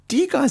Do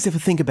you guys ever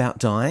think about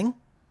dying?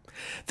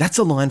 That's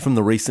a line from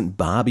the recent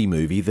Barbie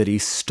movie that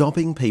is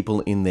stopping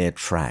people in their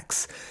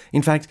tracks.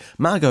 In fact,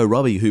 Margot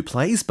Robbie, who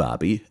plays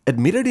Barbie,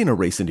 admitted in a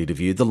recent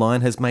interview the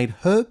line has made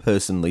her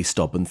personally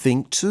stop and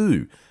think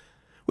too,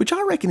 which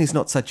I reckon is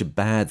not such a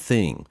bad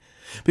thing,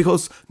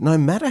 because no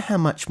matter how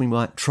much we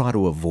might try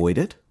to avoid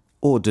it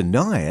or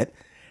deny it,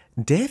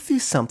 death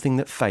is something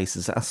that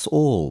faces us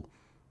all.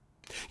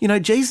 You know,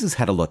 Jesus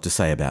had a lot to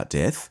say about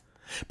death,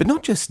 but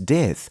not just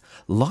death,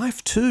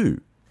 life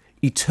too,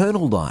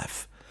 eternal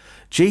life.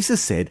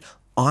 Jesus said,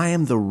 "I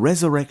am the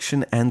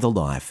resurrection and the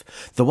life.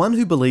 The one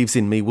who believes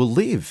in me will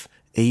live,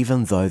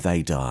 even though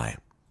they die."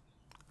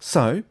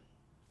 So,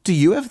 do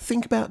you ever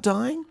think about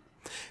dying?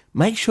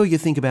 Make sure you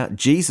think about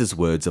Jesus'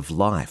 words of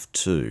life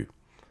too.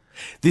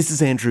 This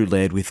is Andrew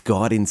Laird with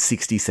God in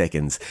 60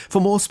 Seconds. For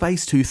more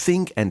space to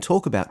think and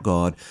talk about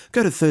God,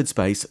 go to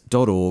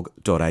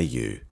thirdspace.org.au.